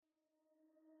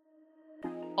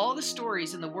All the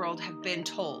stories in the world have been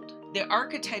told. The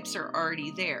archetypes are already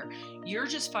there. You're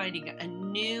just finding a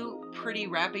new, pretty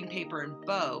wrapping paper and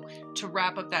bow to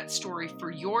wrap up that story for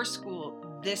your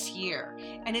school this year.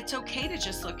 And it's okay to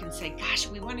just look and say, gosh,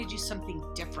 we want to do something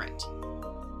different.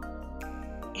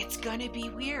 It's going to be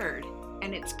weird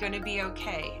and it's going to be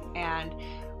okay. And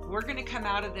we're going to come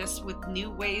out of this with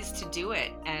new ways to do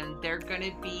it. And they're going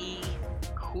to be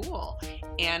cool.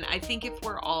 And I think if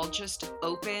we're all just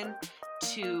open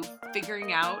to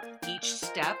figuring out each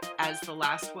step as the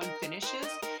last one finishes,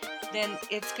 then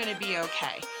it's going to be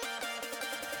okay.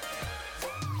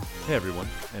 Hey everyone,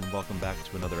 and welcome back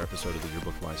to another episode of the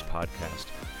Yearbook Wise podcast.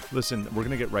 Listen, we're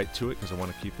going to get right to it because I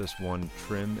want to keep this one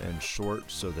trim and short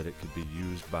so that it could be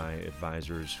used by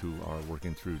advisors who are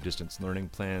working through distance learning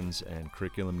plans and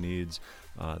curriculum needs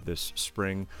this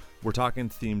spring. We're talking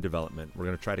theme development. We're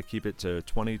going to try to keep it to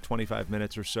 20-25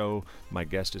 minutes or so. My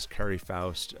guest is Carrie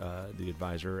Faust, the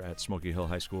advisor at Smoky Hill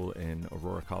High School in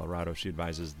Aurora, Colorado. She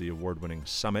advises the award-winning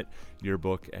Summit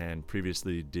Yearbook and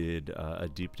previously did a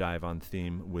deep dive on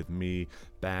theme with me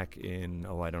back in,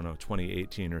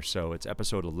 2018 or so. It's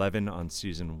episode 11 on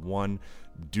season 1.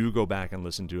 Do go back and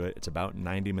listen to it. It's about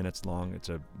 90 minutes long. It's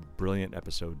a brilliant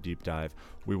episode, deep dive.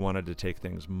 We wanted to take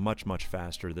things much, much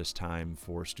faster this time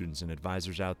for students and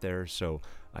advisors out there, so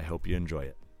I hope you enjoy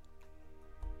it.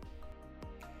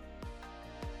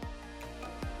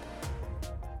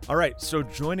 All right, so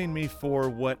joining me for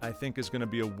what I think is going to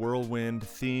be a whirlwind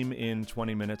theme in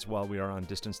 20 minutes while we are on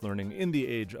distance learning in the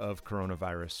age of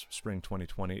coronavirus, spring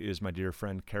 2020, is my dear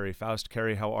friend Carrie Faust.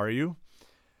 Carrie, how are you?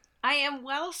 I am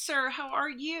well, sir. How are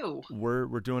you? We're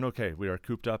doing okay. We are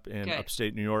cooped up in Good.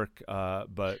 Upstate New York,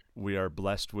 but we are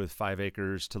blessed with 5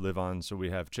 acres to live on, so we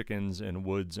have chickens and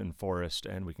woods and forest,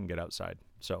 and we can get outside.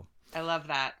 So I love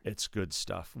that. it's good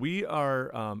stuff. We are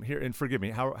here, and forgive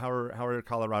me. How are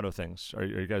Colorado things? Are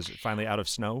you guys finally out of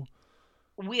snow?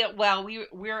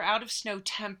 We're out of snow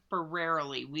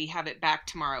temporarily. We have it back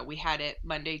tomorrow. We had it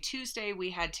Monday, Tuesday.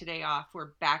 We had today off.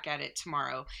 We're back at it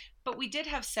tomorrow. But we did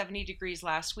have 70 degrees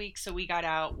last week, so we got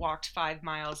out, walked 5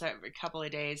 miles every couple of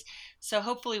days. So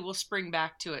hopefully we'll spring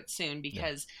back to it soon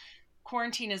because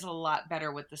quarantine is a lot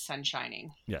better with the sun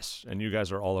shining. Yes, and you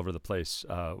guys are all over the place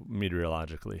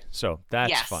meteorologically, so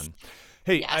that's fun.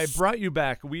 Hey, Yes. I brought you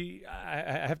back.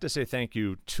 I have to say thank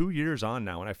you. 2 years on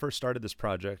now. When I first started this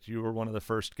project, you were one of the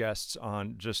first guests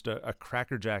on just a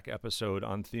crackerjack episode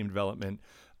on theme development.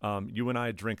 You and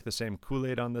I drink the same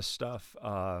Kool-Aid on this stuff.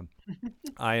 I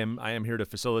am here to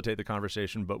facilitate the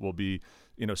conversation, but will be,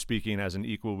 speaking as an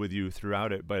equal with you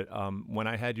throughout it. But when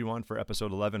I had you on for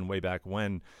episode 11 way back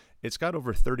when, it's got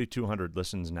over 3,200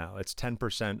 listens now. It's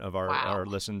 10% of our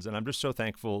listens, and I'm just so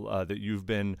thankful that you've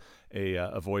been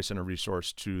a voice and a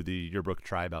resource to the Yearbook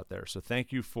tribe out there. So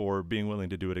thank you for being willing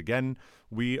to do it again.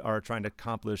 We are trying to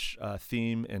accomplish a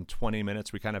theme in 20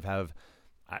 minutes. We kind of have,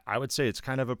 I would say it's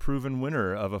kind of a proven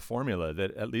winner of a formula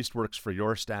that at least works for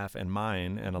your staff and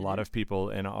mine and a lot of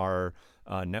people in our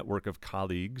network of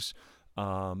colleagues.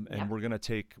 We're gonna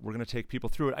take people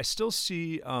through it. I still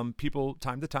see people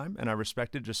time to time, and I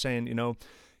respect it, just saying,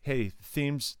 hey,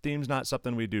 themes not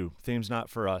something we do. Themes not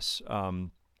for us.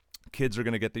 Kids are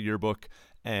gonna get the yearbook,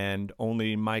 and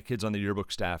only my kids on the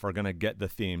yearbook staff are going to get the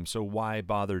theme. So why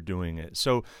bother doing it?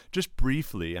 So just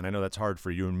briefly, and I know that's hard for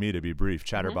you and me to be brief,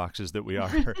 chatterboxes that we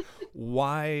are,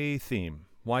 why theme?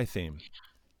 Why theme?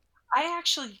 I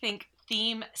actually think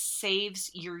theme saves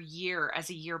your year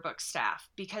as a yearbook staff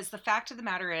because the fact of the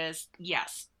matter is,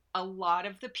 yes, a lot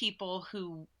of the people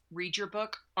who read your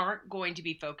book aren't going to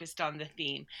be focused on the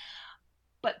theme.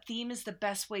 But theme is the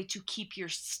best way to keep your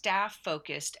staff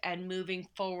focused and moving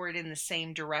forward in the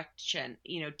same direction.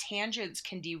 Tangents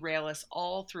can derail us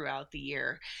all throughout the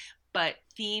year, but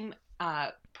theme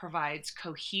provides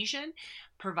cohesion,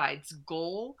 provides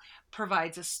goal,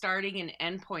 provides a starting and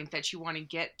end point that you want to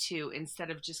get to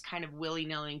instead of just kind of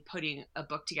willy-nilly putting a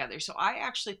book together. So I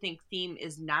actually think theme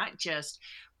is not just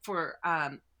for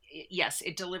yes,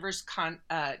 it delivers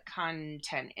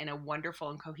content in a wonderful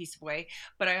and cohesive way,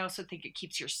 but I also think it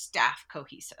keeps your staff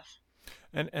cohesive.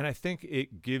 And I think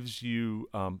it gives you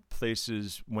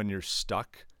places when you're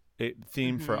stuck.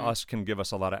 Theme for us can give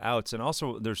us a lot of outs, and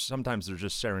also there's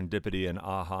just serendipity and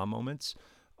aha moments.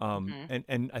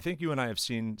 And I think you and I have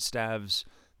seen staffs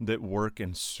that work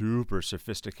in super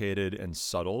sophisticated and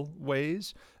subtle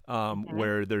ways,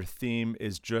 where their theme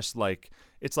is just like,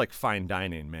 it's like fine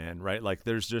dining, man, right? Like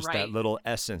there's just that little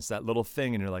essence, that little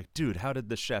thing, and you're like, dude, how did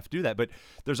the chef do that? But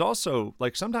there's also,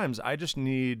 like, sometimes I just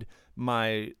need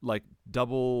my, like,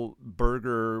 double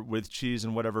burger with cheese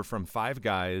and whatever from Five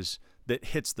Guys that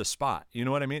hits the spot. You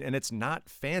know what I mean? And it's not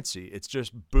fancy. It's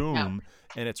just No, boom,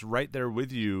 and it's right there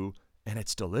with you, and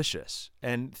it's delicious.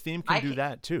 And theme can I do can,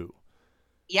 that too.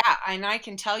 yeah, and I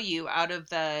can tell you out of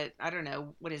the, I don't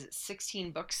know, what is it,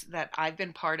 16 books that I've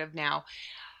been part of now,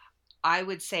 I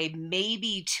would say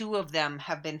maybe two of them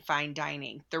have been fine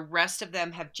dining. The rest of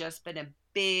them have just been a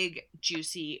big,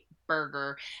 juicy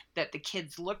burger that the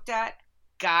kids looked at,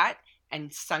 got,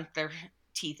 and sunk their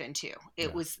teeth into. It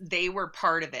Yeah. was, they were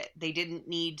part of it. They didn't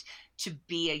need to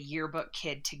be a yearbook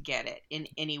kid to get it in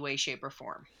any way, shape, or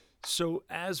form. So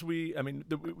as we, I mean,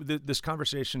 this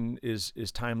conversation is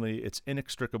timely. It's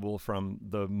inextricable from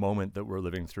the moment that we're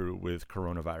living through with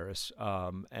coronavirus.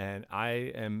 And I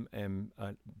am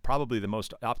probably the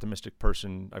most optimistic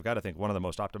person. I've got to think one of the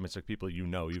most optimistic people you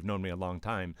know. You've known me a long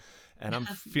time, and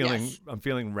Yes. I'm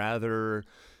feeling rather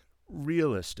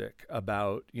realistic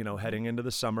about Mhm. heading into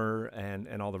the summer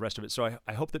and all the rest of it. So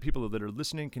I hope that people that are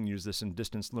listening can use this in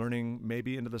distance learning,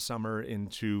 maybe into the summer,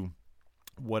 into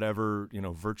whatever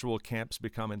virtual camps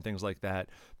become and things like that.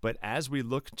 But as we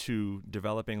look to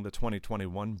developing the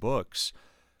 2021 books,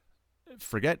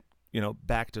 forget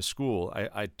back to school.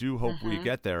 I do hope we Mhm.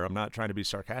 get there. I'm not trying to be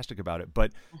sarcastic about it,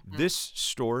 but Mhm. this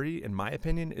story, in my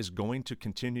opinion, is going to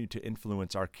continue to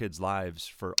influence our kids' lives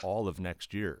for all of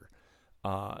next year.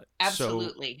 uh, so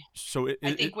Absolutely. so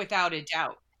I think without a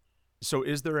doubt. so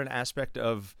is there an aspect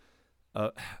of uh,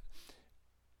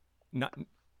 not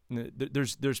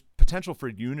there's potential for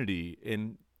unity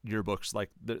in your books, like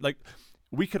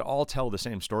we could all tell the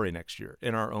same story next year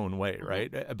in our own way, Mhm.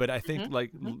 right? But I think, Mhm.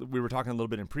 like Mhm. we were talking a little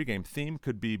bit in pregame, theme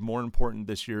could be more important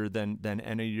this year than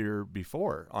any year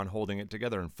before on holding it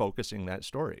together and focusing that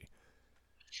story.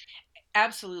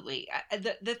 Absolutely.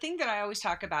 The thing that I always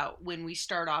talk about when we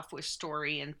start off with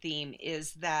story and theme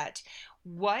is that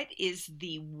what is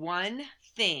the one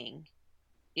thing,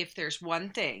 if there's one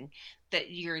thing,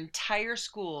 that your entire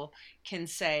school can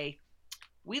say,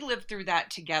 we lived through that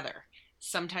together.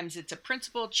 Sometimes it's a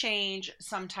principal change.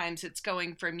 Sometimes it's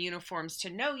going from uniforms to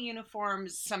no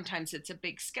uniforms. Sometimes it's a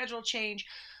big schedule change.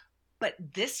 But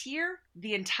this year,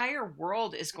 the entire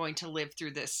world is going to live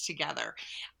through this together.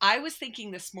 I was thinking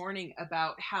this morning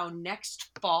about how next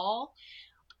fall,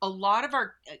 a lot of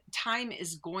our time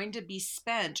is going to be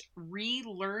spent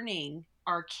relearning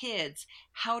our kids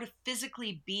how to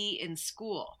physically be in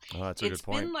school. Oh, that's a good It's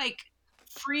been point. like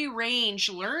free range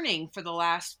learning for the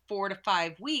last 4 to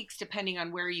 5 weeks, depending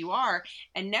on where you are.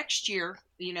 And next year,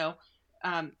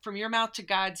 from your mouth to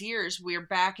God's ears, we're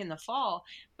back in the fall,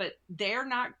 but they're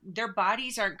not, their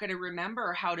bodies aren't going to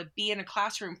remember how to be in a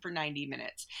classroom for 90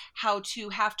 minutes, how to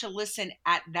have to listen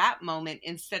at that moment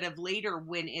instead of later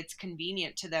when it's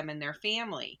convenient to them and their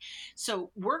family.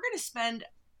 So we're going to spend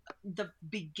the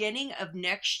beginning of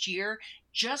next year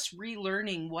just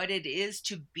relearning what it is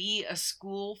to be a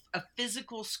school, a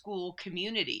physical school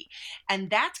community. And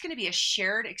that's going to be a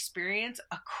shared experience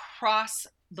across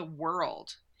the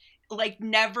world like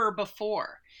never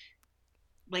before.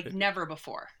 Like never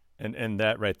before. And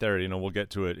that right there, we'll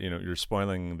get to it. You're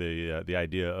spoiling the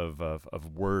idea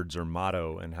of words or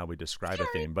motto and how we describe a Sorry.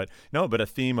 theme. But no, but a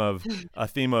theme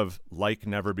of like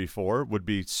never before would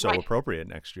be so Right. appropriate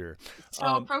next year. So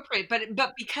Um, appropriate,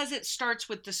 but because it starts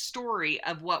with the story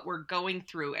of what we're going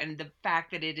through and the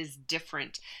fact that it is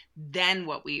different than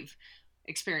what we've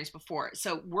experienced before.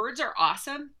 So words are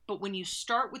awesome, but when you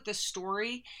start with the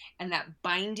story and that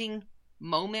binding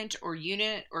moment or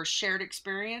unit or shared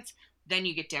experience, then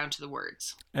you get down to the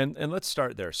words. and let's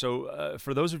start there. So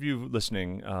for those of you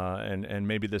listening, and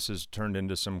maybe this has turned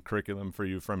into some curriculum for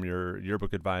you from your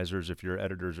yearbook advisors, if you're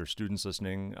editors or students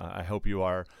listening, I hope you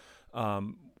are.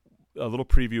 Um, a little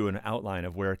preview and outline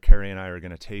of where Carrie and I are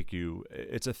going to take you.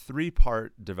 It's a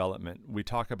 3-part development. We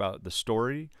talk about the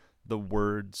story, the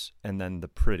words, and then the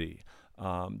pretty.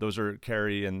 Those are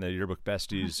Carrie and the Yearbook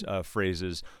Besties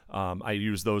phrases. I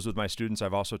use those with my students.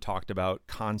 I've also talked about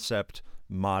concept,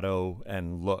 motto,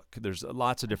 and look. There's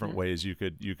lots of different Mhm. ways you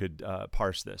could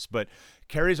parse this, but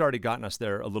Carrie's already gotten us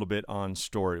there a little bit on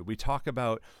story. We talk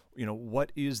about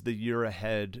what is the year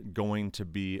ahead going to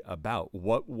be about?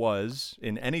 What was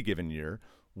in any given year?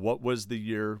 What was the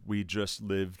year we just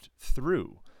lived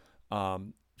through?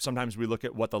 Sometimes we look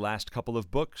at what the last couple of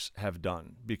books have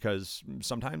done, because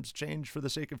sometimes change for the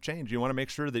sake of change. You want to make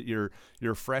sure that your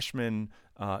freshmen,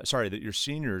 that your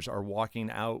seniors are walking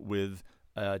out with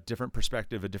a different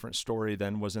perspective, a different story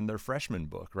than was in their freshman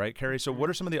book, right, Carrie? So what Mhm.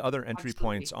 are some of the other entry Absolutely.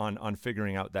 points on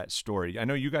figuring out that story? I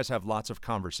know you guys have lots of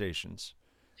conversations.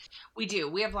 We do.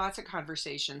 We have lots of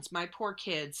conversations. My poor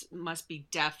kids must be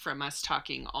deaf from us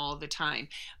talking all the time.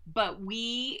 But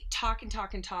we talk and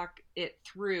talk and talk it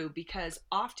through, because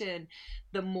often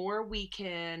the more we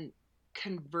can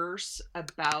converse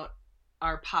about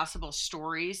our possible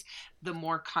stories, the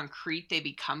more concrete they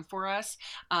become for us.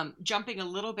 Jumping a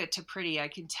little bit to Pretty, I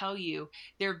can tell you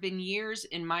there have been years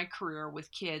in my career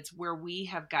with kids where we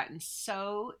have gotten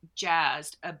so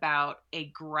jazzed about a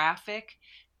graphic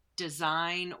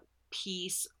design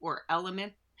piece or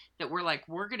element that we're like,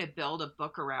 we're going to build a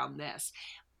book around this.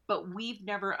 But we've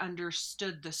never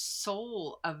understood the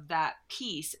soul of that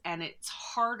piece, and it's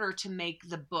harder to make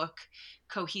the book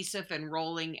cohesive and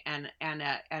rolling and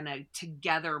a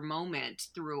together moment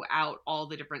throughout all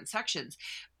the different sections.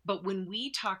 But when we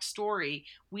talk story,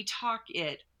 we talk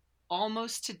it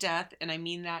almost to death, and I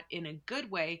mean that in a good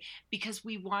way, because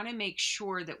we want to make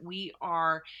sure that we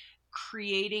are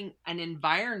creating an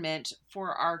environment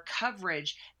for our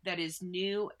coverage that is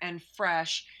new and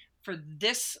fresh for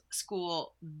this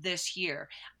school this year.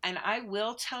 And I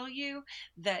will tell you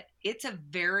that it's a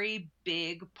very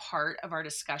big part of our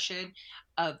discussion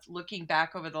of looking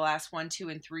back over the last 1, 2,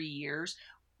 and 3 years.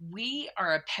 We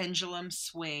are a pendulum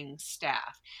swing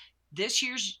staff. This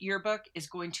year's yearbook is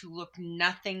going to look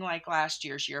nothing like last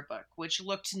year's yearbook, which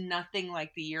looked nothing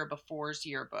like the year before's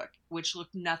yearbook, which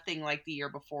looked nothing like the year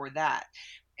before that.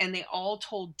 And they all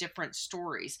told different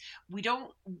stories. We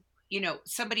don't,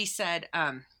 somebody said,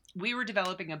 we were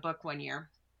developing a book one year,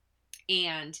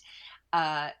 and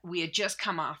we had just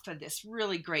come off of this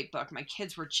really great book. My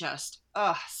kids were just,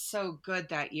 so good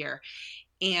that year.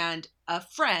 And a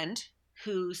friend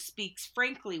who speaks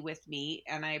frankly with me,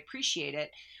 and I appreciate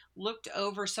it, looked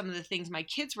over some of the things my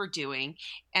kids were doing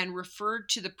and referred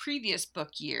to the previous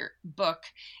book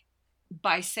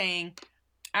by saying,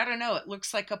 I don't know, it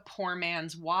looks like a poor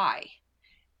man's why.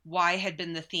 Why had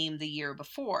been the theme the year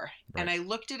before. Right. And I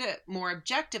looked at it more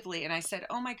objectively and I said,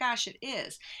 oh my gosh, it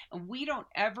is. And we don't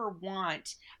ever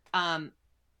want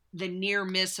the near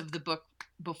miss of the book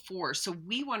before. So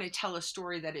we want to tell a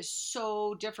story that is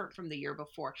so different from the year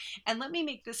before. And let me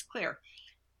make this clear.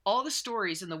 All the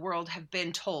stories in the world have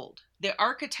been told. The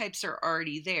archetypes are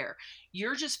already there.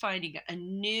 You're just finding a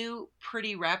new,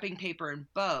 pretty wrapping paper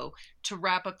and bow to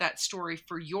wrap up that story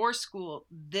for your school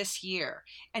this year.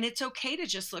 And it's okay to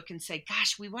just look and say,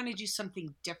 gosh, we want to do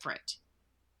something different.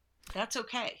 That's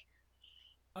okay.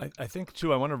 I think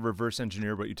too, I want to reverse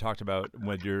engineer what you talked about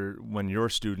when your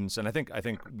students, and I think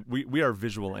we are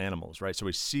visual animals, right? So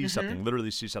we see something,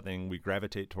 literally see something, we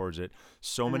gravitate towards it.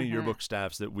 So many yearbook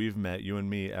staffs that we've met, you and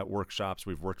me, at workshops,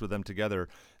 we've worked with them together,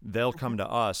 they'll come to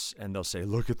us and they'll say,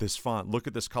 look at this font, look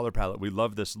at this color palette, we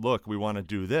love this look, we want to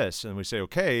do this. And we say,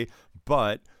 okay,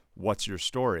 but what's your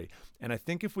story? And I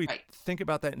think if we think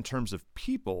about that in terms of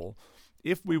people,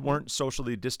 if we weren't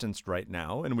socially distanced right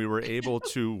now and we were able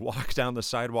to walk down the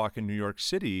sidewalk in New York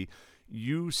City,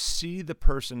 you see the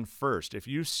person first. If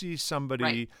you see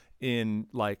somebody in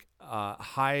like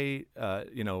high,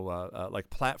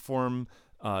 like platform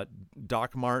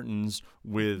Doc Martens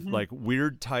with like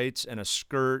weird tights and a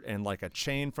skirt and like a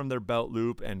chain from their belt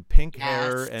loop and pink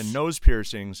hair and nose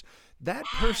piercings, that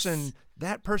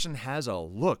person has a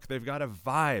look. They've got a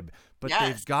vibe, but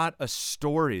they've got a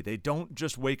story. They don't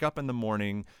just wake up in the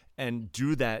morning and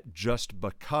do that just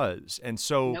because. And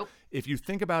so if you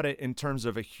think about it in terms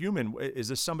of a human, is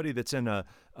this somebody that's in a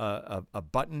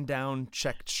button-down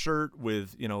checked shirt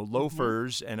with,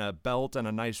 loafers and a belt and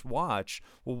a nice watch?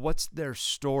 Well, what's their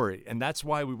story? And that's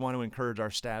why we want to encourage our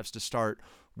staffs to start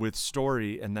with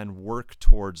story and then work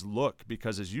towards look,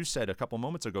 because as you said a couple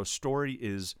moments ago, story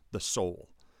is the soul.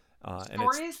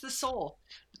 Story is the soul.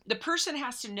 The person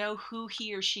has to know who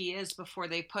he or she is before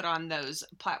they put on those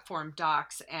platform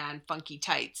docs and funky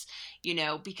tights,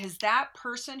 because that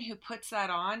person who puts that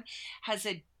on has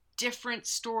a different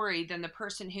story than the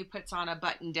person who puts on a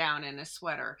button down and a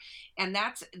sweater. And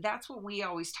that's what we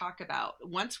always talk about.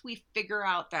 Once we figure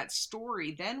out that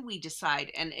story, then we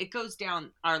decide, and it goes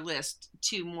down our list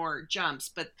 2 more jumps,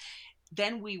 but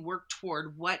then we work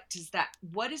toward what is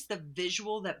the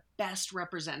visual that best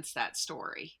represents that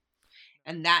story.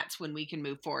 And that's when we can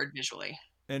move forward visually.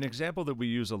 An example that we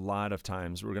use a lot of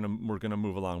times, we're gonna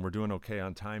move along. We're doing okay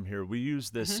on time here. We use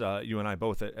this, you and I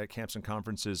both at camps and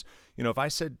conferences. If I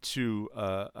said to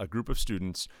a group of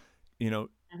students,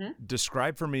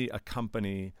 describe for me a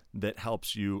company that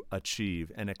helps you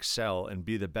achieve and excel and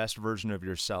be the best version of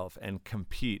yourself and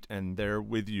compete, and they're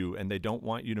with you and they don't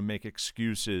want you to make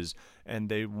excuses and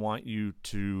they want you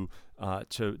to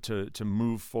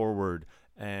move forward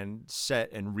and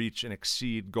set and reach and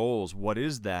exceed goals. What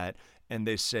is that? and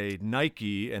they say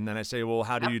Nike, and then I say, well,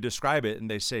 how do Yep. you describe it?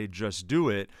 And they say, just do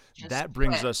it. Just do it. That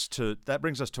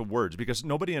brings us to words, because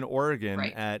nobody in Oregon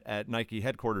Right. at Nike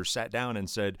headquarters sat down and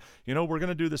said, we're going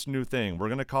to do this new thing. We're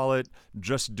going to call it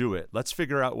Just Do It. Let's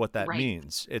figure out what that Right.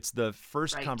 means. It's the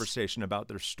first Right. conversation about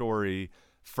their story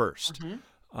first.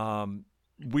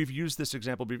 We've used this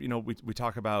example. We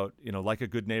talk about, like a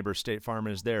good neighbor, State Farm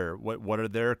is there. What are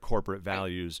their corporate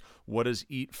values? What does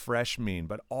Eat Fresh mean?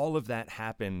 But all of that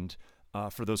happened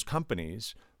for those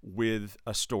companies with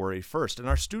a story first. And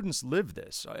our students live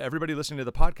this. Everybody listening to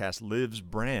the podcast lives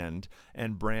brand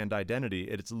and brand identity.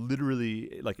 It's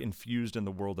literally like infused in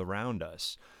the world around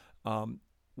us.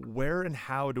 Where and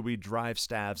how do we drive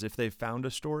staffs if they've found a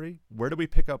story? Where do we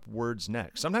pick up words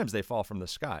next? Sometimes they fall from the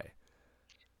sky.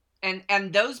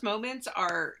 And those moments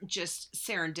are just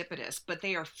serendipitous, but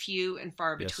they are few and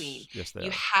far between. Yes, they You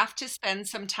are. have to spend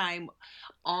some time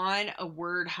on a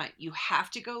word hunt. You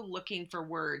have to go looking for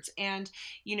words. And,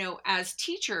 as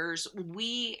teachers,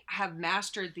 we have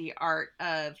mastered the art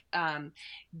of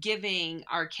giving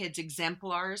our kids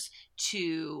exemplars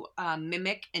to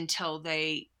mimic until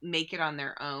they make it on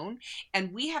their own.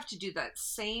 And we have to do that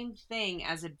same thing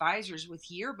as advisors with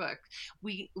yearbook.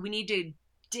 We need to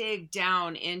dig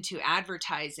down into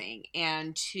advertising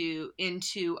and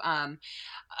into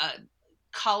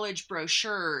college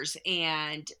brochures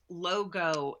and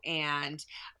logo and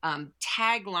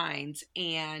taglines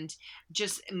and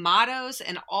just mottos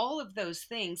and all of those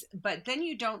things. But then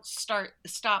you don't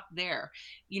stop there.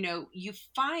 You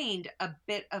find a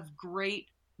bit of great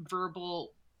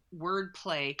verbal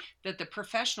wordplay that the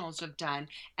professionals have done,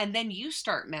 and then you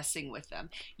start messing with them.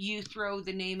 You throw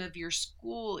the name of your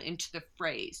school into the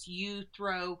phrase. You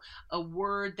throw a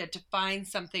word that defines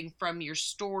something from your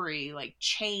story, like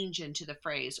change, into the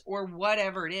phrase, or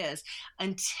whatever it is,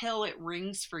 until it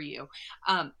rings for you.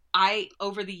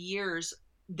 Over the years,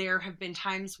 there have been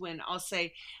times when I'll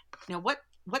say, now what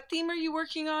theme are you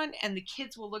working on? And the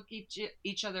kids will look at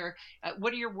each other.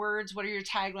 What are your words? What are your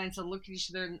taglines? They'll look at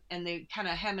each other and they kind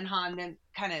of hem and haw and then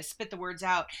kind of spit the words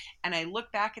out. And I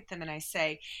look back at them and I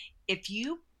say, if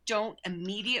you don't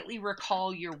immediately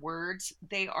recall your words,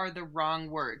 they are the wrong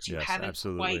words. You Yes, haven't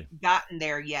absolutely. quite gotten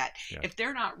there yet. Yeah. If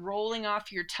they're not rolling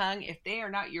off your tongue, if they are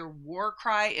not your war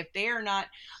cry, if they are not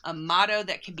a motto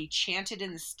that can be chanted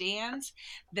in the stands,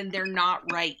 then they're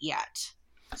not right yet.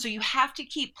 So you have to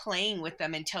keep playing with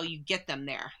them until you get them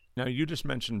there. Now, you just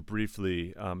mentioned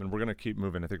briefly, and we're going to keep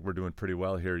moving. I think we're doing pretty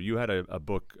well here. You had a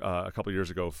book a couple years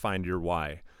ago, Find Your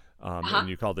Why, and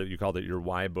you called it your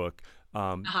Why book.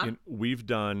 We've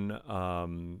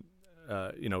done.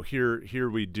 Here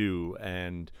we do,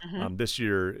 and this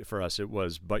year for us it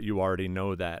was, but you already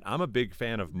know that. I'm a big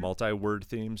fan of multi-word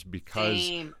themes because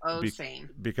Same.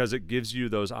 because it gives you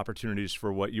those opportunities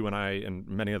for what you and I and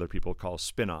many other people call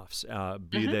spin-offs.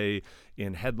 Be they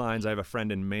in headlines. I have a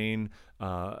friend in Maine.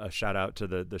 A shout out to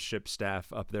the ship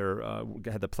staff up there.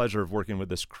 Had the pleasure of working with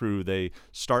this crew. They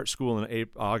start school in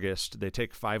August. They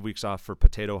take 5 weeks off for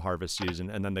potato harvest season,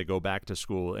 and then they go back to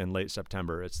school in late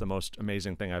September. It's the most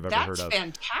amazing thing I've ever heard of. That's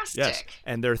fantastic. Yes,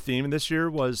 and their theme this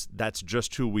year was "That's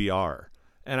just who we are,"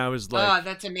 and I was like, "Oh,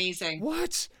 that's amazing!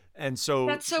 What?" And so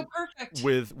that's so perfect.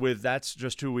 With "That's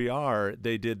just who we are,"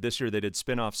 they did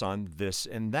spin-offs on this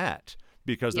and that,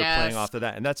 because they're playing off of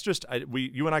that. And that's just,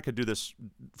 you and I could do this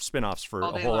spin-offs for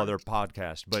a whole other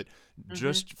podcast, but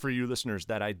just for you listeners,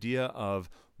 that idea of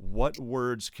what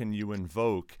words can you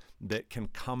invoke that can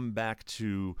come back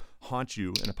to haunt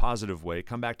you in a positive way,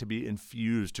 come back to be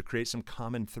infused, to create some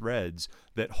common threads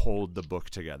that hold the book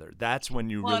together. That's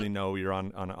when you really know you're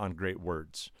on great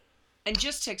words. And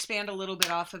just to expand a little bit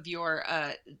off of your,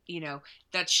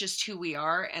 that's just who we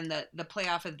are, and the play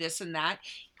off of this and that,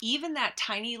 even that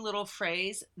tiny little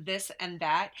phrase, this and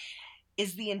that,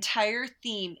 is the entire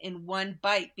theme in one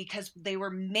bite, because they were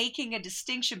making a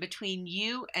distinction between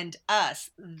you and us,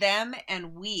 them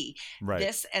and we,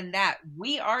 this and that.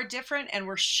 We are different, and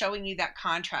we're showing you that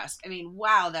contrast. I mean,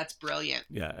 wow, that's brilliant.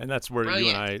 Yeah, and that's where you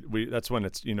and I, that's when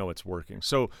it's working.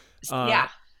 So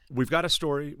we've got a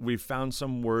story. We've found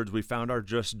some words. We found our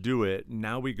just do it.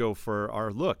 Now we go for our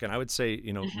look. And I would say,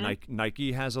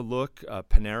 Nike has a look.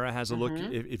 Panera has a look.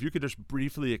 If you could just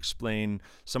briefly explain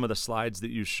some of the slides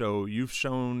that you show. You've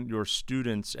shown your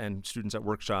students and students at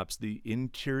workshops the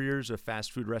interiors of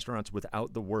fast food restaurants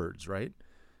without the words, right?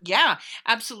 Yeah,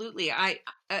 absolutely.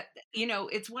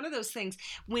 It's one of those things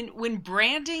when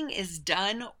branding is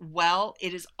done well,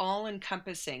 it is all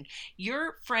encompassing.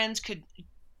 Your friends could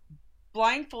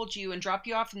blindfold you and drop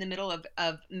you off in the middle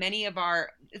of many of our,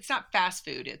 it's not fast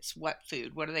food, it's what do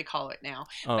they call it now?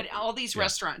 But all these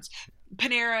restaurants,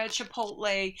 Panera,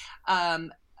 Chipotle,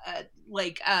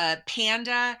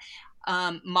 Panda,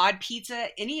 Mod Pizza,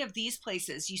 any of these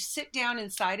places, you sit down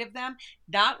inside of them,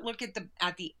 not look at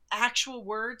the actual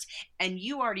words, and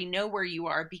you already know where you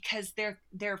are because their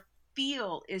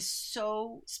feel is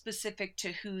so specific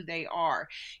to who they are.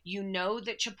 You know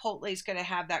that Chipotle is going to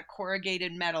have that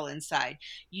corrugated metal inside.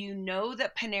 You know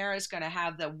that Panera is going to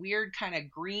have the weird kind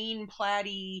of green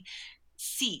platy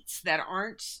seats that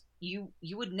aren't, you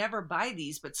would never buy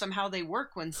these, but somehow they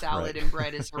work when salad Right. and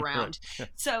bread is around. Right.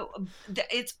 So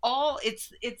it's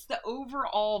the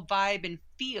overall vibe and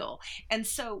feel. And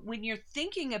so when you're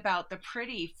thinking about the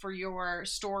pretty for your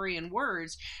story and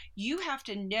words, you have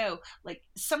to know, like,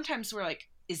 sometimes we're like,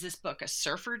 is this book a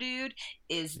surfer dude?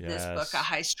 Is this book a Yes.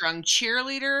 high strung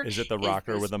cheerleader? Is it the Is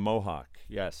rocker this with a mohawk?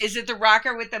 Yes. is it the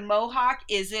rocker with the mohawk?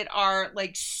 Is it our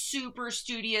like super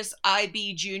studious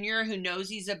IB junior who knows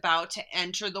he's about to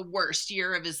enter the worst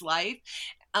year of his life?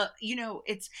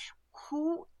 It's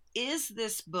who is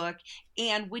this book?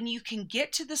 And when you can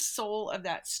get to the soul of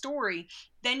that story,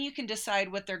 then you can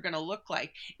decide what they're going to look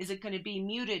like. Is it going to be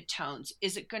muted tones?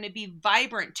 Is it going to be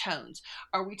vibrant tones?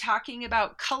 Are we talking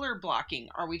about color blocking?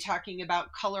 Are we talking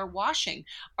about color washing?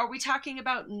 Are we talking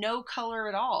about no color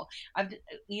at all?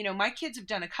 My kids have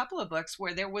done a couple of books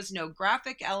where there was no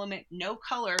graphic element, no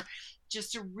color,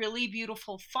 just a really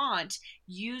beautiful font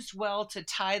used well to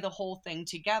tie the whole thing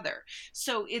together.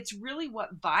 So it's really,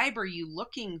 what vibe are you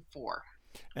looking for?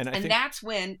 And I And think that's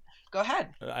when, go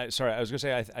ahead. sorry, I was going to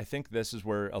say, I think this is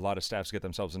where a lot of staffs get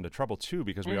themselves into trouble too,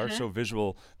 because we are Mm-hmm. so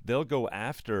visual. They'll go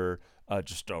after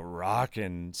just a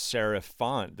rockin' serif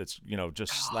font that's,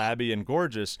 just Oh, slabby and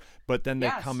gorgeous, but then they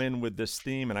come yes. in with this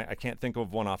theme, and I can't think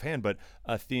of one offhand, but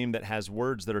a theme that has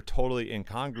words that are totally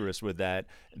incongruous with that.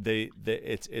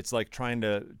 It's like trying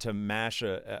to mash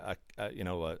a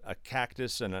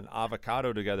cactus and an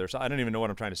avocado together. So I don't even know what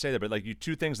I'm trying to say there, but like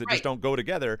two things that just Right. don't go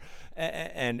together,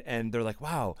 and they're like,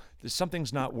 wow,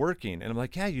 something's not working. And I'm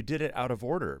like, yeah, you did it out of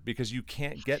order because you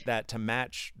can't get that to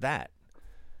match that.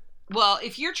 Well,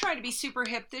 if you're trying to be super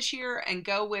hip this year and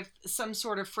go with some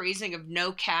sort of phrasing of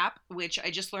no cap, which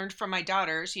I just learned from my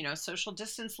daughters, social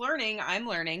distance learning, I'm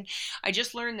learning. I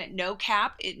just learned that no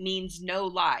cap, it means no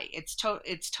lie. It's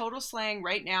total slang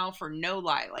right now for no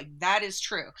lie. Like, that is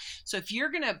true. So if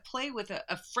you're going to play with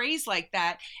a phrase like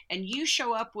that and you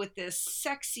show up with this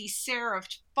sexy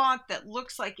serif font that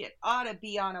looks like it ought to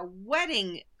be on a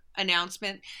wedding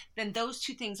announcement, then those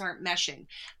two things aren't meshing.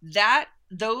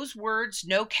 Those words,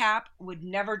 no cap, would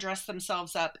never dress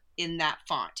themselves up in that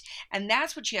font. And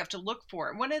that's what you have to look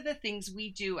for. One of the things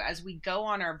we do as we go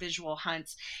on our visual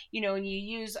hunts, and you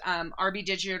use RB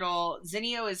Digital.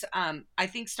 Zinio is, I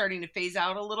think, starting to phase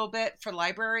out a little bit for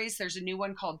libraries. There's a new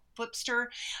one called Flipster.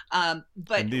 But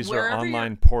And these are wherever you're,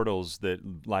 online portals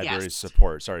that libraries yes.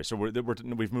 support. Sorry, so we've moved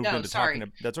No, into talking.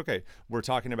 sorry. That's okay. We're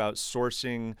talking about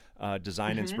sourcing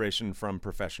design Mhm. inspiration from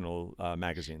professional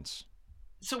magazines.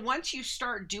 So once you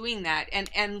start doing that,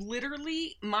 and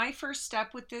literally my first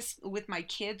step with this with my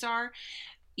kids are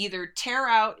either tear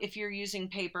out, if you're using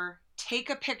paper, take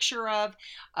a picture of,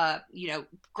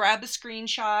 grab a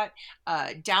screenshot,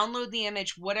 download the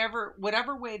image, whatever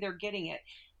way they're getting it,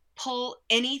 pull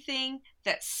anything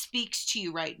that speaks to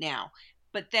you right now,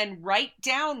 but then write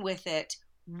down with it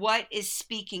what is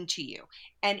speaking to you.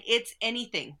 And it's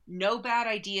anything, no bad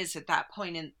ideas at that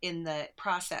point in the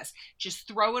process. Just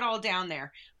throw it all down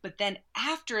there. But then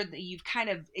after you've kind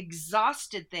of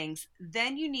exhausted things,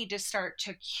 then you need to start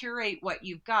to curate what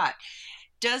you've got.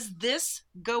 Does this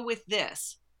go with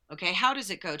this? Okay, how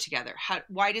does it go together?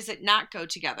 Why does it not go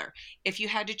together? If you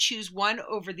had to choose one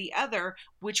over the other,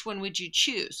 which one would you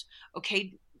choose?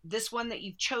 Okay, this one that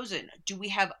you've chosen, do we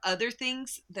have other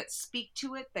things that speak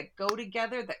to it, that go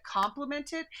together, that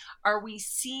complement it? Are we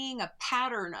seeing a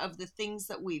pattern of the things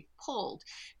that we've pulled?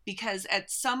 Because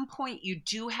at some point you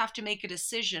do have to make a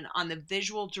decision on the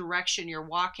visual direction you're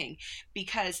walking,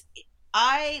 because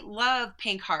I love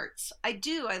pink hearts. I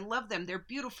do. I love them. They're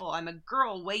beautiful. I'm a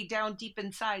girl way down deep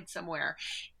inside somewhere.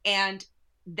 And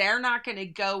they're not going to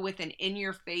go with an in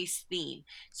your face theme.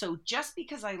 So just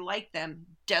because I like them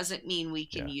doesn't mean we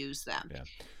can Yeah, use them. yeah.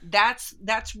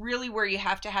 That's really where you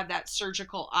have to have that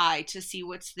surgical eye to see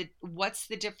what's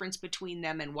the difference between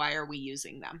them and why are we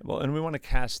using them. Well, and we want to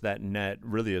cast that net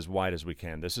really as wide as we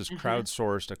can. This is Mm-hmm.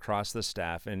 crowdsourced across the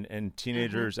staff, and Mm-hmm.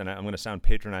 teenagers, and I'm going to sound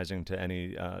patronizing to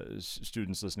any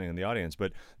students listening in the audience,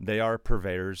 but they are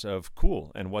purveyors of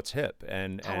cool and what's hip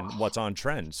and Oh. what's on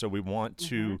trend. So we want Mm-hmm.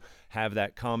 to have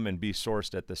that come and be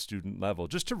sourced at the student level.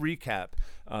 Just to recap,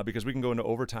 because we can go into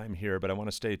overtime here, but I want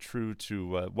to stay true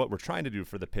to what we're trying to do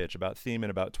for the pitch, about theme in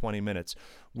about 20 minutes.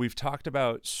 We've talked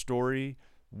about story,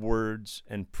 words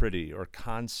and pretty, or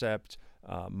concept,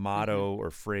 motto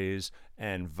or phrase,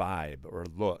 and vibe or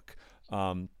look.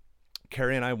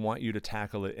 Carrie and I want you to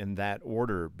tackle it in that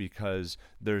order because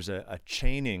there's a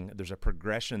chaining, there's a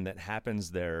progression that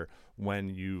happens there when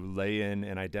you lay in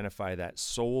and identify that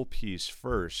soul piece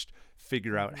first,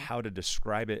 figure out how to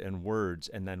describe it in words,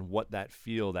 and then what that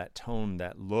feel, that tone,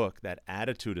 that look, that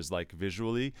attitude is like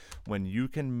visually. When you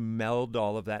can meld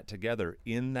all of that together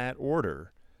in that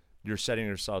order, you're setting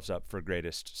yourselves up for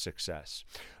greatest success.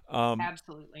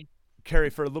 Absolutely. Carrie,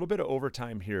 for a little bit of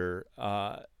overtime here,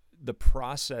 the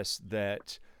process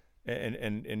that,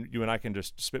 and you and I can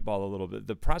just spitball a little bit,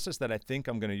 the process that I think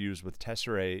I'm going to use with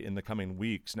Tesserae in the coming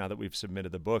weeks, now that we've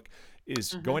submitted the book,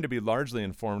 is going to be largely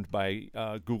informed by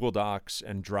Google Docs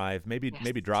and Drive, maybe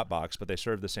Dropbox, but they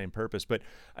serve the same purpose. But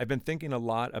I've been thinking a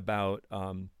lot about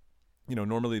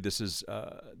normally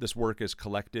this work is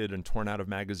collected and torn out of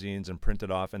magazines and printed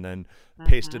off and then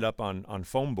pasted up on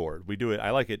foam board. We do it.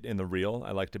 I like it in the reel.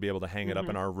 I like to be able to hang it up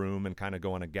in our room and kind of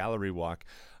go on a gallery walk.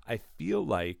 I feel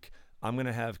like I'm going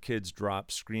to have kids drop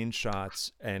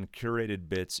screenshots and curated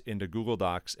bits into Google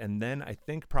Docs, and then I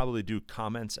think probably do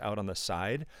comments out on the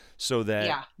side so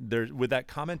that there's, with that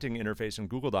commenting interface in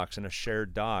Google Docs in a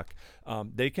shared doc,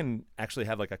 they can actually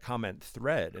have like a comment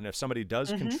thread. And if somebody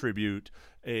does contribute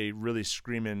a really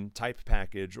screaming type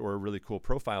package or a really cool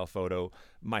profile photo,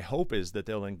 my hope is that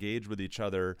they'll engage with each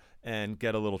other and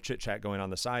get a little chit chat going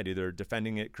on the side, either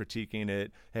defending it, critiquing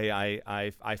it. Hey,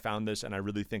 I found this and I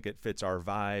really think it fits our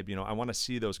vibe. I want to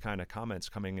see those kind of comments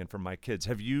coming in from my kids.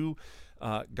 Have you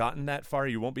gotten that far?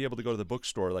 You won't be able to go to the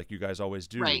bookstore like you guys always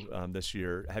do this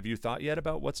year. Have you thought yet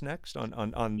about what's next on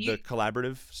the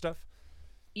collaborative stuff?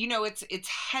 It's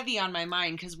heavy on my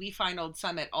mind because we Old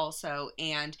Summit also,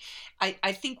 and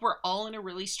I think we're all in a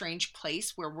really strange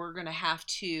place where we're going to have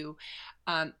to,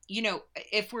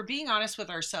 if we're being honest with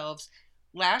ourselves,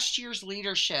 last year's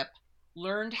leadership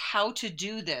learned how to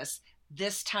do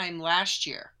this time last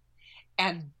year,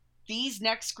 and these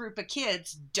next group of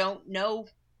kids don't know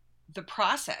the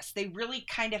process. They really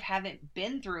kind of haven't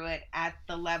been through it at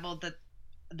the level that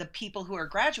the people who are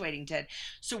graduating did.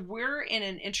 So we're in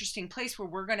an interesting place where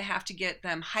we're going to have to get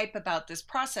them hype about this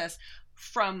process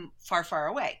from far, far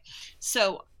away.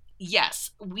 So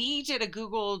yes, we did a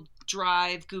Google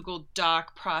Drive, Google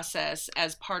Doc process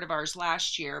as part of ours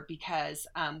last year because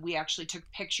we actually took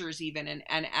pictures even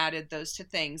and added those to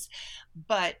things.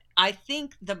 But I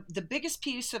think the biggest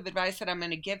piece of advice that I'm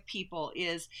going to give people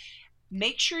is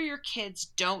make sure your kids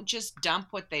don't just dump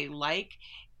what they like.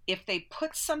 If they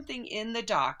put something in the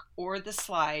doc or the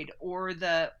slide or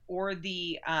the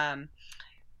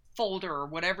folder or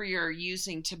whatever you're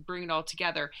using to bring it all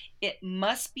together, it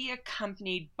must be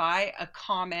accompanied by a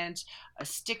comment, a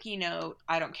sticky note,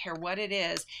 I don't care what it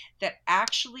is, that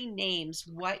actually names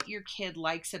what your kid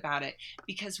likes about it.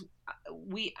 Because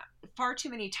we far too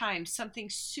many times something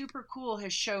super cool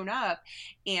has shown up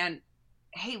and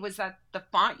hey, was that the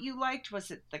font you liked?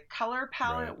 Was it the color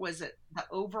palette? Right. Was it the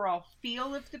overall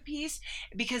feel of the piece?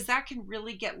 Because that can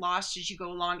really get lost as you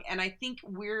go along. And I think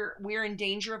we're in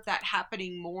danger of that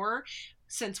happening more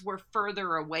since we're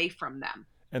further away from them.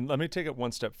 And let me take it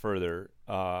one step further.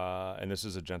 And this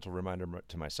is a gentle reminder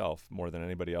to myself more than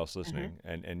anybody else listening,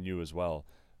 and you as well.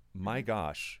 My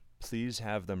gosh, please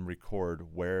have them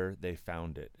record where they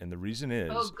found it. And the reason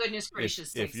is, oh goodness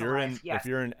gracious, if you're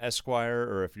in Esquire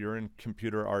or if you're in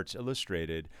Computer Arts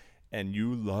Illustrated and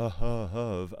you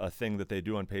love a thing that they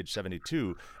do on page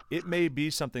 72, it may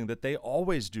be something that they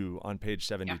always do on page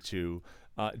 72,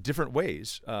 different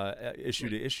ways, issue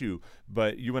to issue.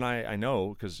 But you and I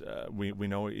know, because we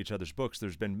know each other's books,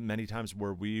 there's been many times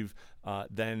where we've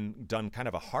then done kind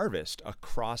of a harvest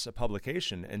across a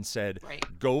publication and said,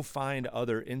 go find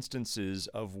other instances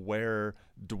of where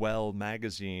Dwell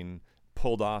magazine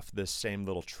pulled off this same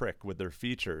little trick with their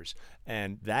features.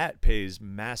 And that pays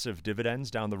massive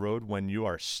dividends down the road when you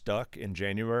are stuck in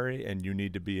January and you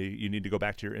need to go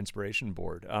back to your inspiration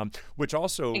board, which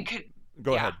also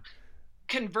go ahead.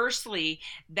 Conversely,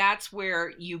 that's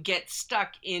where you get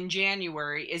stuck in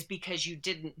January, is because you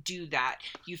didn't do that.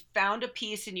 You found a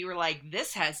piece and you were like,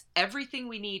 this has everything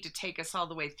we need to take us all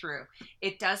the way through.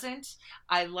 It doesn't.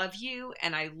 I love you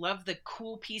and I love the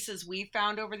cool pieces we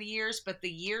found over the years, but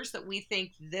the years that we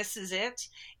think this is it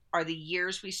are the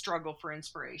years we struggle for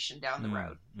inspiration down the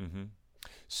road. Mm-hmm.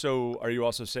 So are you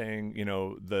also saying,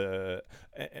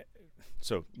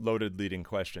 so loaded leading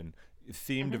question,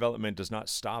 theme development does not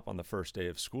stop on the first day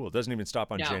of school. It doesn't even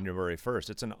stop on January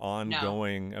 1st. It's an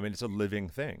ongoing, it's a living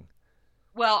thing.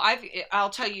 Well,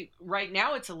 I'll tell you right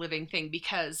now, it's a living thing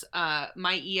because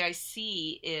my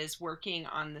EIC is working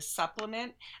on the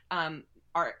supplement.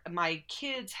 my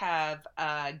kids have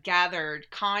gathered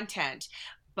content,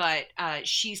 but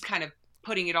she's kind of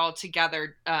putting it all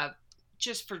together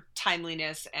just for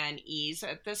timeliness and ease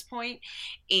at this point.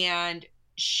 And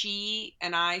she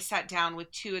and I sat down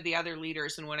with two of the other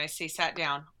leaders, and when I say sat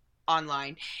down,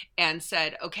 online, and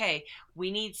said, okay,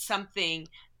 we need something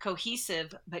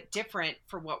cohesive but different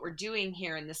for what we're doing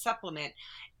here in the supplement.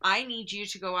 I need you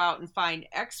to go out and find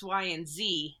X, Y, and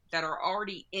Z that are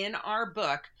already in our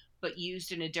book but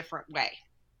used in a different way.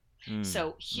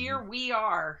 So here we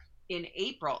are in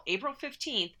April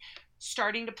 15th,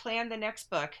 starting to plan the next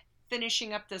book,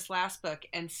 finishing up this last book,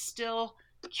 and still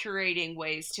curating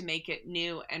ways to make it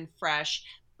new and fresh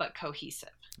but cohesive.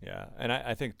 Yeah. And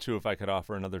I think, too, if I could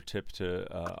offer another tip to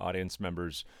audience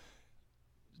members,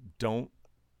 don't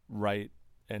write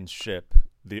and ship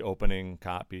the opening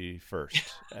copy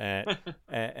first. And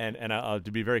I'll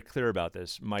to be very clear about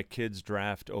this, my kids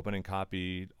draft opening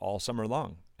copy all summer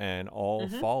long and all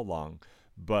fall long.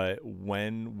 But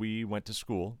when we went to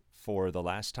school for the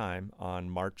last time on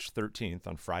March 13th,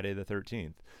 on Friday the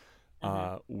 13th,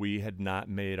 we had not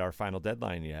made our final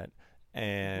deadline yet.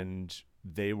 And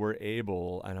they were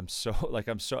able, and I'm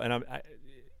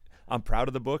proud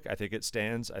of the book. I think it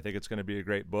stands. I think it's going to be a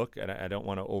great book, and I don't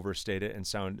want to overstate it and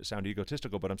sound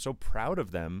egotistical, but I'm so proud of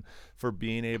them for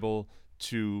being able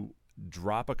to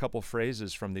drop a couple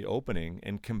phrases from the opening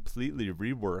and completely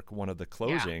rework one of the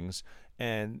closings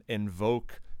and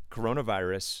invoke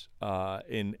coronavirus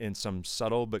in some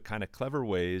subtle but kind of clever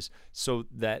ways, so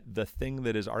that the thing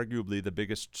that is arguably the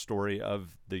biggest story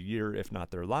of the year, if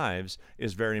not their lives,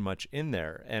 is very much in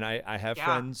there. And I have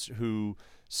friends who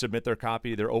submit their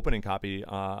opening copy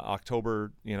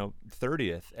October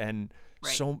 30th, and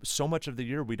so much of the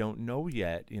year we don't know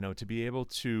yet. To be able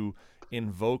to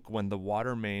invoke when the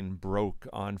water main broke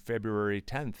on February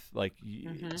 10th, like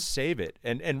save it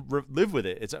and live with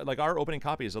it. It's like our opening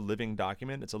copy is a living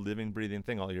document. It's a living, breathing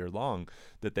thing all year long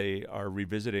that they are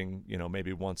revisiting,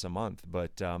 maybe once a month.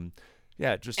 But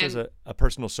just as a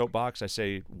personal soapbox, I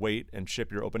say wait and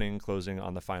ship your opening and closing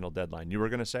on the final deadline. You were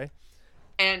going to say?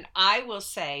 And I will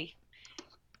say,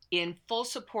 in full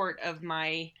support of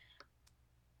my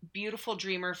beautiful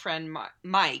dreamer friend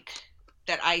Mike,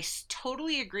 that I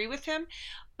totally agree with him,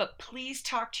 but please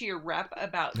talk to your rep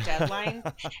about deadline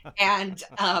and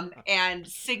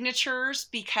signatures,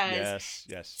 because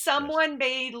someone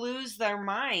may lose their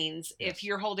minds if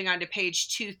you're holding on to page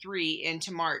 2-3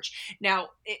 into March. Now,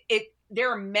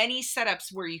 there are many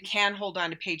setups where you can hold on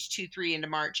to page 2-3 into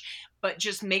March, but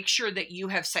just make sure that you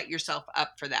have set yourself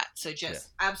up for that. So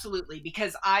absolutely,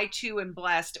 because I too am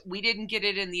blessed. We didn't get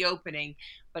it in the opening,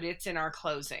 but it's in our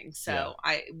closing. So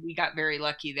we got very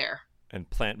lucky there. And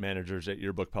plant managers at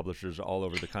yearbook publishers all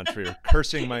over the country are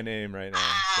cursing my name right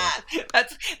now. So.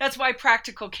 That's why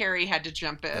Practical Carrie had to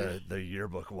jump in. The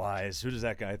yearbook wise. Who does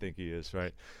that guy think he is,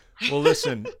 right? Well,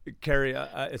 listen, Carrie,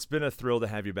 it's been a thrill to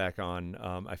have you back on.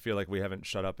 I feel like we haven't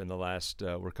shut up in the last,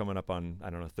 we're coming up on,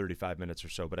 35 minutes or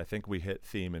so, but I think we hit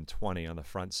theme in 20 on the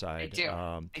front side.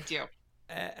 I do.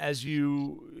 As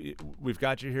we've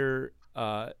got you here,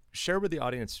 share with the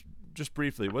audience just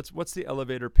briefly, what's the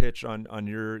elevator pitch on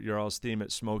your all's theme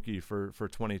at Smoky for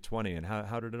 2020, and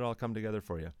how did it all come together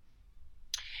for you?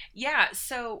 Yeah,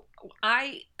 so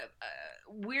I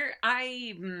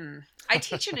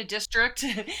teach in a district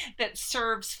that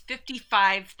serves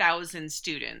 55,000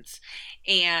 students,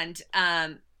 and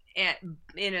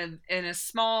in a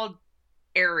small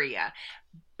area.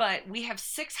 But we have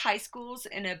 6 high schools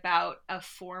in about a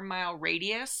 4-mile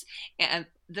radius, and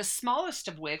the smallest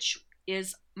of which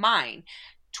is mine,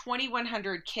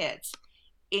 2,100 kids.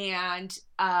 And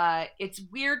it's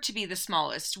weird to be the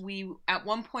smallest. We at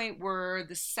one point were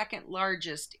the second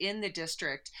largest in the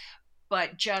district,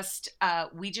 but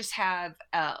we just have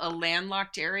a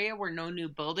landlocked area where no new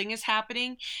building is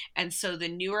happening. And so the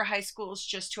newer high schools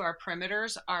just to our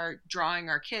perimeters are drawing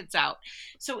our kids out.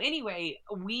 So anyway,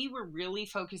 we were really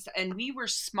focused, and we were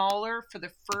smaller for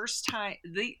the first time,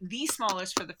 the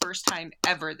smallest for the first time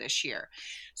ever this year.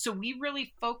 So we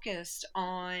really focused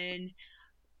on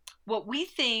what we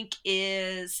think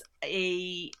is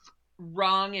a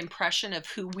wrong impression of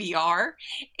who we are.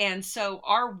 And so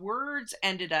our words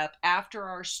ended up after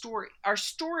our story. Our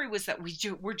story was that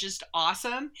we're just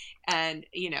awesome, and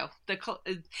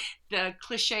the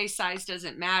cliche size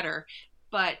doesn't matter,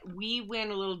 but we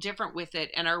went a little different with it,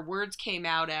 and our words came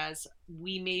out as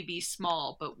we may be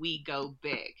small but we go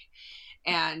big.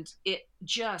 And it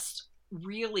just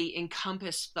really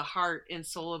encompassed the heart and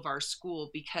soul of our school,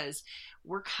 because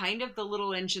we're kind of the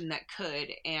little engine that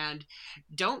could. And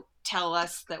don't tell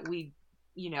us that we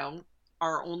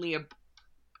are only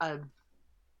a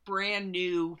brand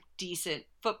new decent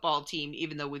football team,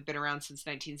 even though we've been around since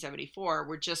 1974.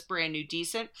 We're just brand new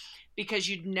decent, because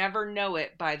you'd never know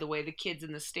it by the way the kids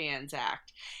in the stands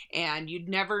act, and you'd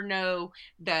never know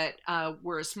that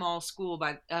we're a small school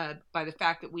by the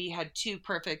fact that we had 2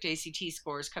 perfect ACT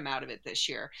scores come out of it this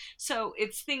year. So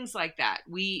it's things like that.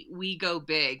 We go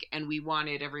big, and we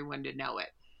wanted everyone to know it.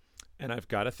 And I've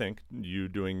got to think, you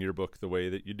doing your book the way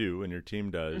that you do and your team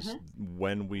does,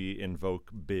 when we invoke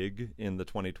big in the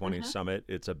 2020 summit,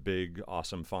 it's a big,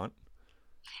 awesome font.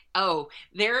 Oh,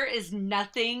 there is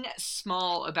nothing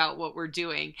small about what we're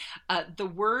doing. The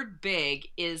word big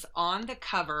is on the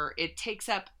cover. It takes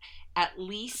up at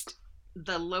least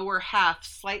the lower half,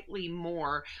 slightly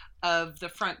more of the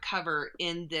front cover,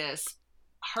 in this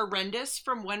horrendous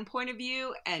from one point of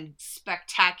view and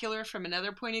spectacular from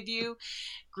another point of view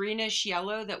greenish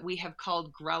yellow that we have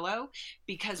called Grello,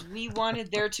 because we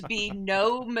wanted there to be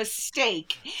no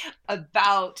mistake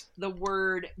about the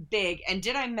word big. And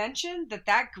did I mention that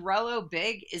Grello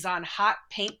big is on hot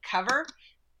pink cover?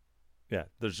 Yeah,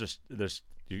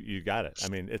 you got it. I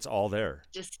mean, it's all there.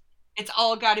 It's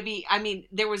all got to be. I mean,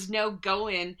 there was no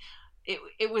going.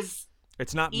 It was.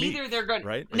 It's not either meek, they're going,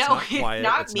 right? It's not quiet.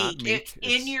 It's not meek. It's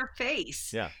in your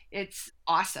face. Yeah, it's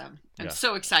awesome. I'm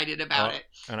so excited about it,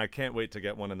 and I can't wait to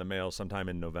get one in the mail sometime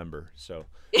in November. So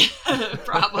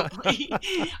probably.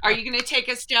 Are you going to take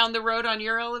us down the road on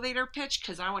your elevator pitch?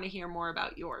 Because I want to hear more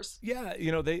about yours. Yeah,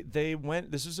 they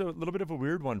went. This is a little bit of a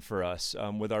weird one for us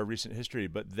with our recent history,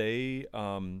 but they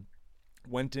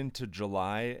went into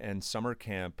July and summer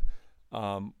camp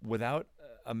without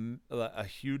a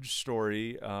huge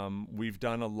story. We've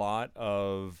done a lot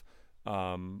of,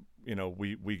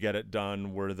 we get it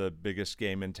done. We're the biggest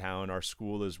game in town. Our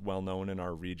school is well known in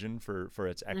our region for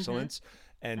its excellence.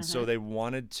 And so they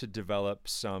wanted to develop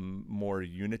some more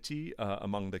unity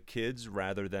among the kids,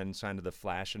 rather than kind of the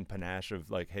flash and panache of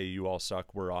like, hey, you all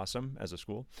suck, we're awesome as a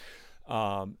school.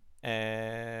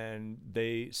 And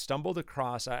they stumbled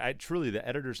across, I truly, the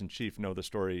editors-in-chief know the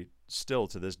story still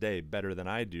to this day better than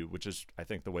I do, which is, I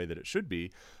think, the way that it should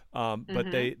be.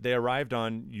 But they arrived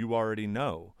on You Already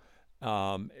Know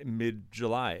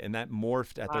mid-July, and that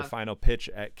morphed at their final pitch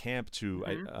at camp to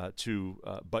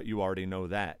But You Already Know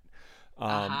That.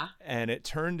 And it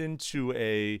turned into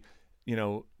a,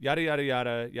 yada, yada,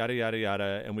 yada, yada, yada,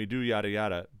 yada, and we do yada,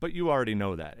 yada, but you already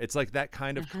know that. It's like that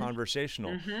kind of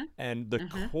conversational. And the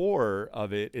core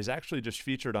of it is actually just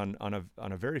featured on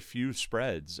a very few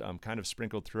spreads, kind of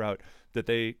sprinkled throughout, that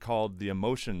they called the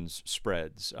emotions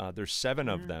spreads. There's 7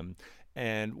 of them.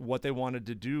 And what they wanted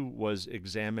to do was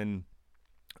examine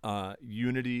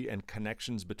unity and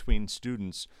connections between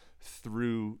students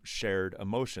through shared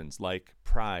emotions like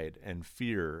pride and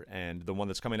fear, and the one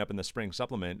that's coming up in the spring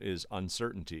supplement is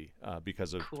uncertainty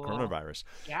because of coronavirus.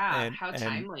 Yeah, how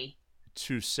timely.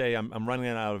 To say I'm running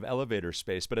out of elevator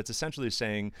space, but it's essentially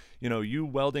saying, you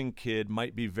welding kid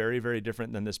might be very, very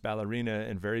different than this ballerina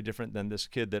and very different than this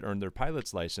kid that earned their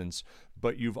pilot's license,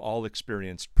 but you've all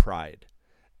experienced pride.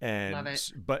 And love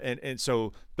it. And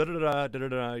so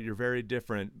you're very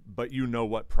different, but you know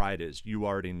what pride is. You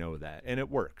already know that, and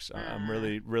it works. I'm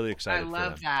really, really excited. I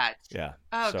love for them. that. Yeah.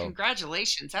 Oh,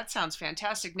 congratulations! That sounds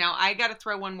fantastic. Now I got to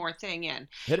throw one more thing in.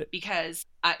 Hit it. Because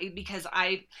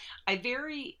I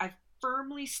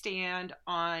firmly stand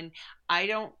on, I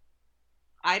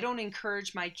don't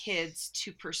encourage my kids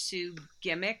to pursue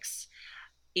gimmicks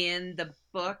in the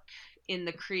book, in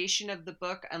the creation of the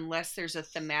book, unless there's a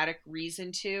thematic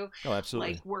reason to. Oh,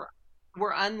 absolutely. Like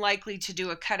we're unlikely to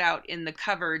do a cutout in the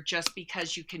cover just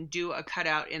because you can do a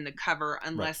cutout in the cover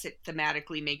unless it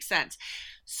thematically makes sense.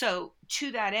 So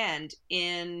to that end,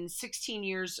 in 16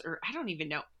 years, or I don't even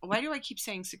know, why do I keep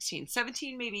saying 16,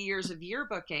 17 maybe years of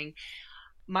yearbooking,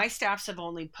 my staffs have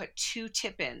only put 2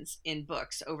 tip-ins in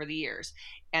books over the years.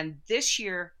 And this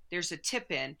year there's a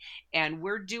tip-in, and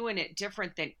we're doing it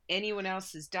different than anyone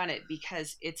else has done it,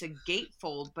 because it's a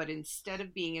gatefold, but instead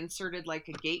of being inserted like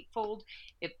a gatefold,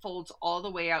 it folds all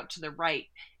the way out to the right,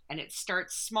 and it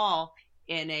starts small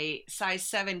in a size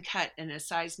 7 cut in a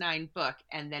size 9 book,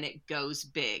 and then it goes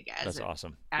big as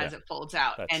it folds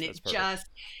out. And it just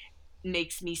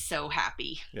makes me so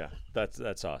happy. Yeah, that's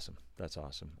awesome. That's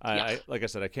awesome. I like I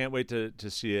said, I can't wait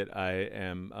to see it. I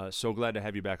am so glad to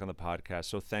have you back on the podcast.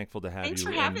 So thankful to have Thanks you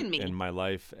for having me in my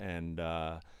life, and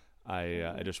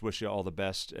I just wish you all the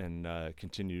best and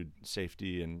continued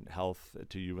safety and health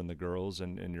to you and the girls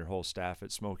and your whole staff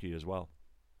at Smoky as well.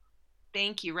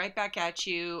 Thank you. Right back at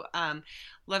you.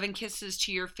 Love and kisses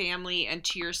to your family and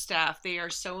to your staff. They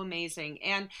are so amazing.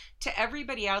 And to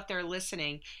everybody out there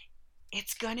listening,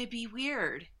 it's going to be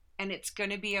weird and it's going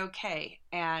to be okay.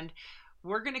 And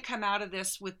we're going to come out of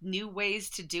this with new ways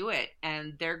to do it,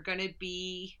 and they're going to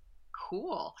be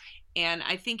cool. And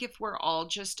I think if we're all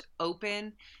just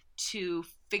open to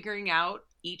figuring out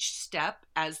each step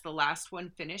as the last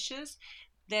one finishes,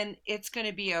 then it's going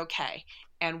to be okay.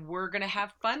 And we're going to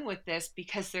have fun with this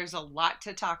because there's a lot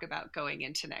to talk about going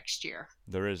into next year.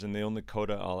 There is, and the only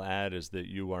coda I'll add is that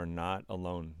you are not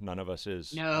alone. None of us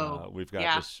is. No. We've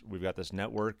got this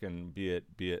network, and be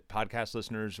it podcast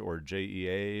listeners or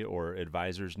JEA or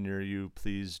advisors near you,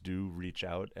 please do reach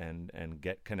out and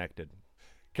get connected.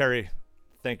 Carrie,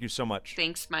 thank you so much.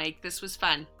 Thanks, Mike. This was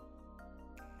fun.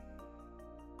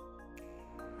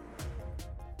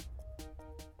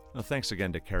 Well, thanks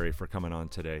again to Carrie for coming on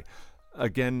today.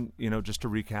 Again, just to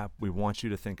recap, we want you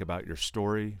to think about your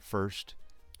story first,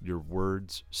 your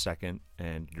words second,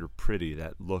 and your pretty,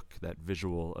 that look, that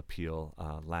visual appeal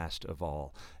last of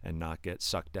all, and not get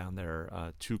sucked down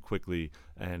there too quickly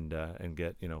and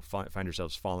get, find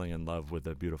yourselves falling in love with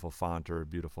a beautiful font or a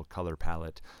beautiful color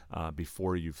palette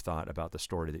before you've thought about the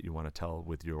story that you want to tell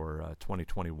with your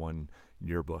 2021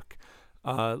 yearbook.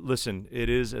 Listen, it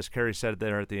is, as Carrie said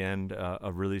there at the end,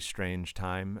 a really strange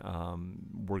time.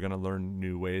 We're going to learn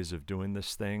new ways of doing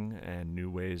this thing and new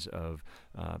ways of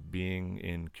being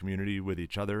in community with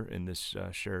each other in this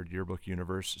shared yearbook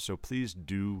universe. So please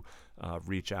do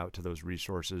reach out to those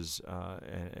resources,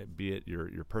 be it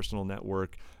your personal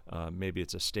network, maybe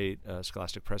it's a state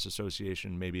Scholastic Press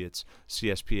Association, maybe it's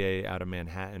CSPA out of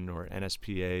Manhattan or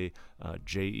NSPA,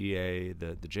 JEA,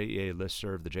 the JEA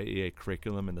listserv, the JEA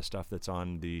curriculum, and the stuff that's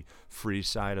on the free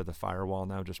side of the firewall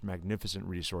now. Just magnificent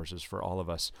resources for all of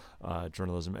us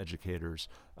journalism educators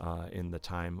in the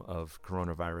time of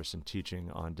coronavirus and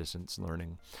teaching on distance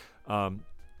learning.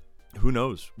 Who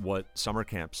knows what summer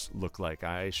camps look like?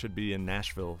 I should be in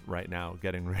Nashville right now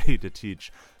getting ready to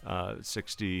teach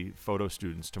 60 photo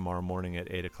students tomorrow morning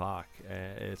at 8 o'clock.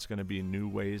 It's going to be new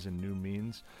ways and new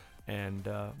means. And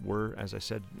we're, as I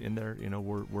said in there,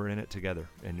 we're in it together,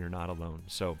 and you're not alone.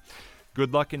 So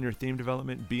good luck in your theme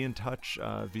development. Be in touch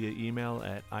via email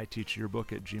at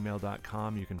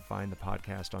iteachyearbook@gmail.com. You can find the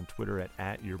podcast on Twitter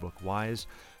at @yearbookwise.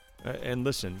 And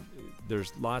listen,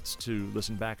 there's lots to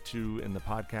listen back to in the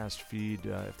podcast feed.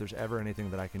 If there's ever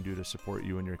anything that I can do to support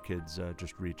you and your kids,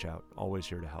 just reach out. Always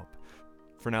here to help.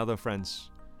 For now, though, friends,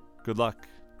 good luck.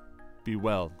 Be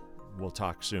well. We'll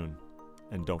talk soon.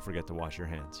 And don't forget to wash your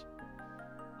hands.